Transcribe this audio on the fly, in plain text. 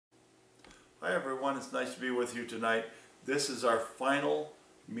Hi everyone, it's nice to be with you tonight. This is our final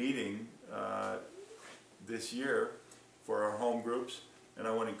meeting this year for our home groups, and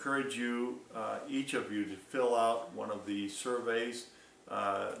I want to encourage you, each of you, to fill out one of the surveys,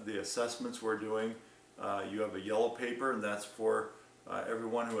 the assessments we're doing. You have a yellow paper, and that's for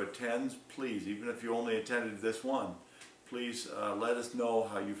everyone who attends. Please, even if you only attended this one, please let us know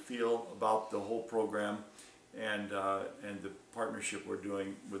how you feel about the whole program and the partnership we're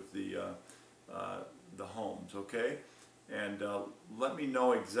doing with the homes, okay? And let me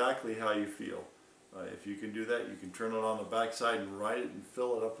know exactly how you feel. If you can do that, you can turn it on the back side and write it and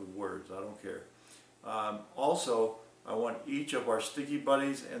fill it up with words. I don't care. Also, I want each of our sticky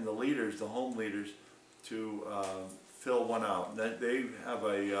buddies and the leaders, the home leaders, to fill one out. They have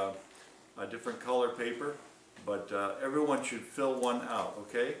a different color paper, but everyone should fill one out,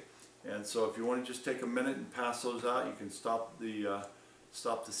 okay? And so if you want to just take a minute and pass those out, you can stop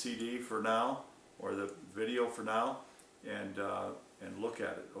the CD for now, or the video for now, and look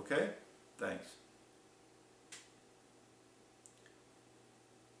at it, okay? Thanks.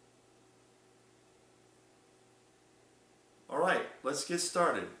 All right, let's get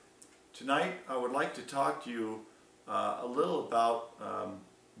started. Tonight I would like to talk to you a little about,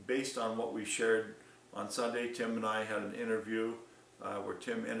 based on what we shared on Sunday. Tim and I had an interview where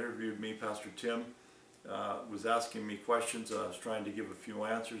Tim interviewed me. Pastor Tim was asking me questions. I was trying to give a few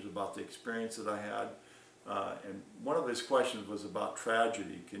answers about the experience that I had. And one of his questions was about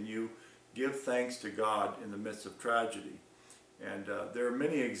tragedy. Can you give thanks to God in the midst of tragedy? And there are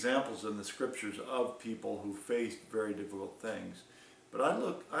many examples in the scriptures of people who faced very difficult things. But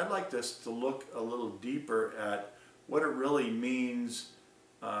I'd like us to look a little deeper at what it really means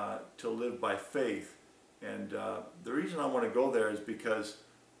to live by faith. And the reason I want to go there is because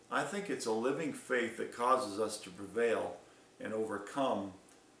I think it's a living faith that causes us to prevail and overcome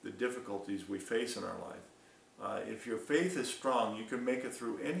the difficulties we face in our life. If your faith is strong, you can make it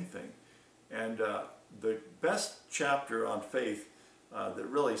through anything. And the best chapter on faith that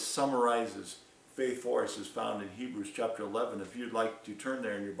really summarizes faith for us is found in Hebrews chapter 11. If you'd like to turn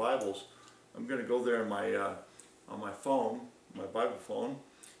there in your Bibles, I'm going to go there on my phone, my Bible phone,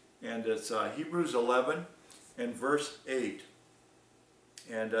 and it's Hebrews 11 and verse 8.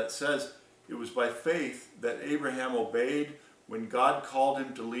 And it says, "It was by faith that Abraham obeyed when God called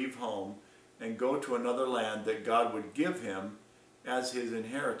him to leave home and go to another land that God would give him as his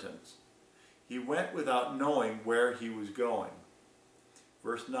inheritance. He went without knowing where he was going."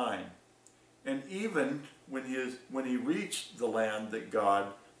 Verse 9, "And even when he reached the land that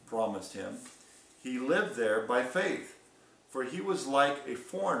God promised him, he lived there by faith, for he was like a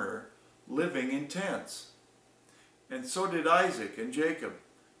foreigner living in tents. And so did Isaac and Jacob,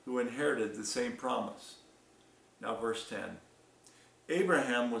 who inherited the same promise." Now verse 10,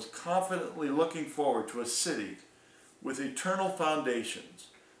 "Abraham was confidently looking forward to a city with eternal foundations,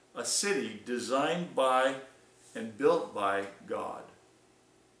 a city designed by and built by God."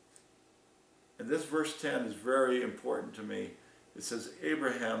 And this verse 10 is very important to me. It says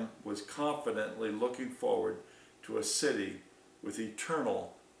Abraham was confidently looking forward to a city with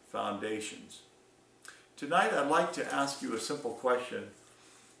eternal foundations. Tonight I'd like to ask you a simple question.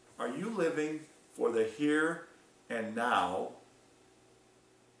 Are you living for the here and now,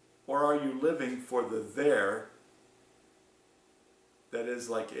 or are you living for the there? That is,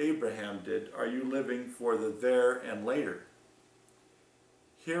 like Abraham did, are you living for the there and later?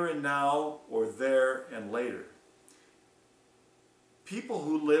 Here and now, or there and later? People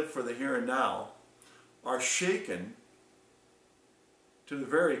who live for the here and now are shaken to the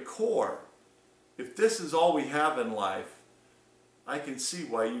very core. If this is all we have in life, I can see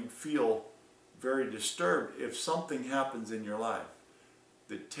why you'd feel very disturbed if something happens in your life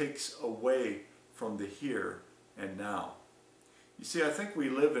that takes away from the here and now. You see, I think we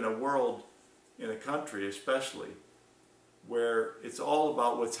live in a world, in a country especially, where it's all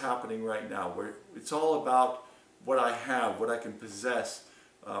about what's happening right now, where it's all about what I have, what I can possess,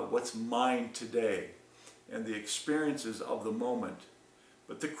 what's mine today, and the experiences of the moment.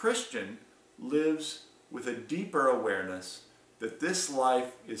 But the Christian lives with a deeper awareness that this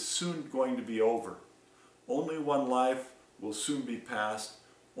life is soon going to be over. Only one life will soon be passed.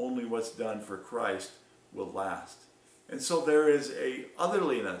 Only what's done for Christ will last. And so there is a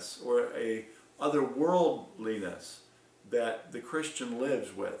otherliness, or a otherworldliness, that the Christian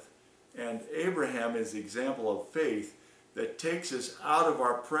lives with. And Abraham is the example of faith that takes us out of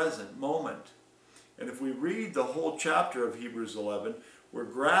our present moment. And if we read the whole chapter of Hebrews 11, we're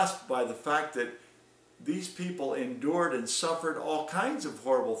grasped by the fact that these people endured and suffered all kinds of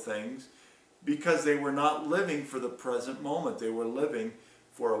horrible things because they were not living for the present moment. They were living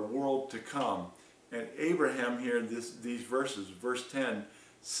for a world to come. And Abraham here in these verses, verse 10,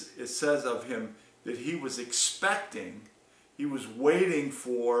 it says of him that he was expecting, he was waiting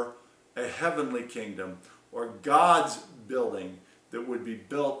for a heavenly kingdom, or God's building that would be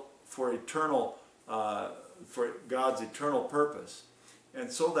built for eternal, for God's eternal purpose.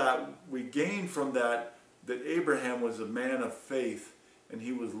 And so that we gain from that Abraham was a man of faith, and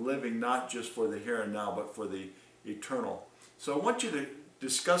he was living not just for the here and now, but for the eternal. So I want you to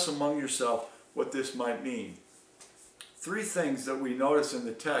discuss among yourself what this might mean. Three things that we notice in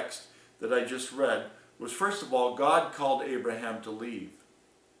the text that I just read was, first of all, God called Abraham to leave.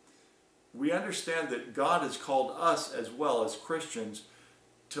 We understand that God has called us as well as Christians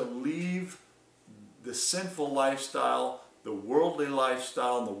to leave the sinful lifestyle, the worldly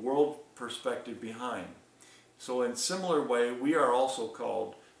lifestyle, and the world perspective behind. So in similar way, we are also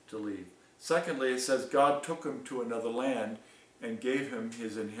called to leave. Secondly, it says God took him to another land and gave him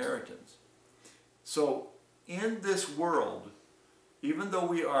his inheritance. So in this world, even though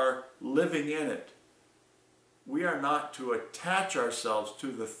we are living in it, we are not to attach ourselves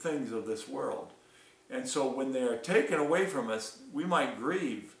to the things of this world. And so when they are taken away from us, we might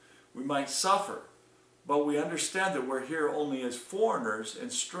grieve, we might suffer, but we understand that we're here only as foreigners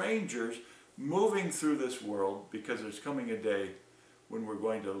and strangers moving through this world, because there's coming a day when we're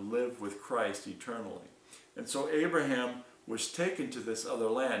going to live with Christ eternally. And so Abraham was taken to this other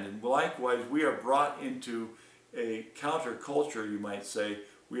land, and likewise we are brought into a counterculture, you might say.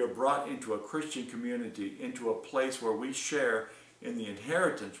 We are brought into a Christian community, into a place where we share in the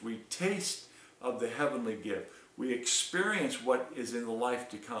inheritance. We taste of the heavenly gift. We experience what is in the life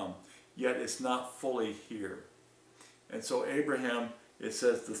to come, yet it's not fully here. And so Abraham, it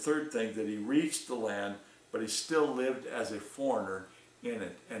says the third thing, that he reached the land, but he still lived as a foreigner in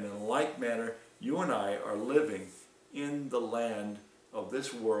it. And in like manner, you and I are living in the land of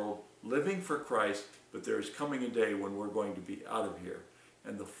this world, living for Christ, but there is coming a day when we're going to be out of here.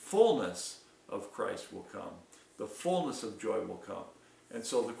 And the fullness of Christ will come. The fullness of joy will come. And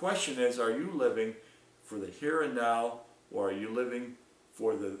so the question is, are you living for the here and now, or are you living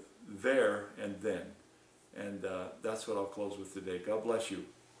for the there and then? And that's what I'll close with today. God bless you.